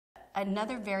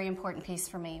another very important piece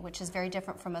for me, which is very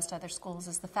different from most other schools,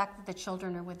 is the fact that the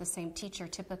children are with the same teacher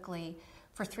typically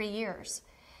for 3 years.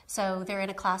 So they're in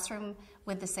a classroom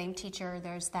with the same teacher.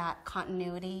 There's that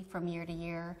continuity from year to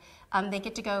year. They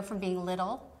get to go from being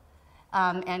little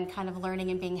and kind of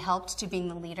learning and being helped to being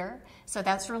the leader. So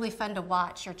that's really fun to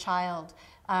watch your child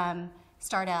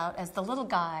start out as the little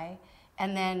guy,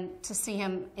 and then to see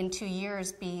him in 2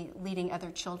 years be leading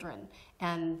other children,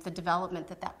 and the development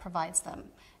that that provides them,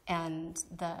 and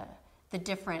the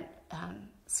different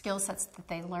skill sets that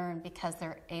they learn because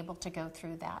they're able to go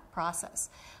through that process.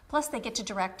 Plus they get to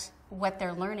direct what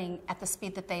they're learning at the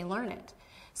speed that they learn it.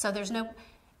 So there's not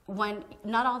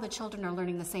all the children are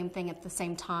learning the same thing at the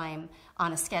same time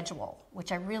on a schedule,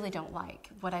 which I really don't like.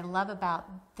 What I love about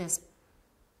this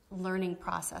learning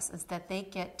process is that they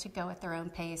get to go at their own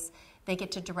pace. They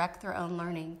get to direct their own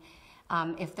learning.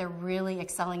 If they're really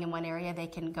excelling in one area, they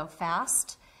can go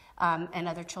fast, and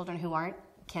other children who aren't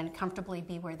can comfortably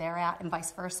be where they're at, and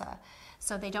vice versa.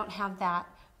 So they don't have that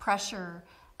pressure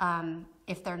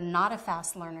if they're not a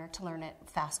fast learner to learn it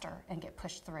faster and get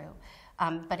pushed through.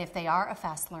 But if they are a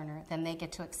fast learner, then they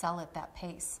get to excel at that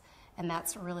pace. And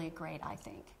that's really great, I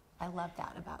think. I love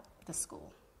that about the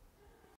school.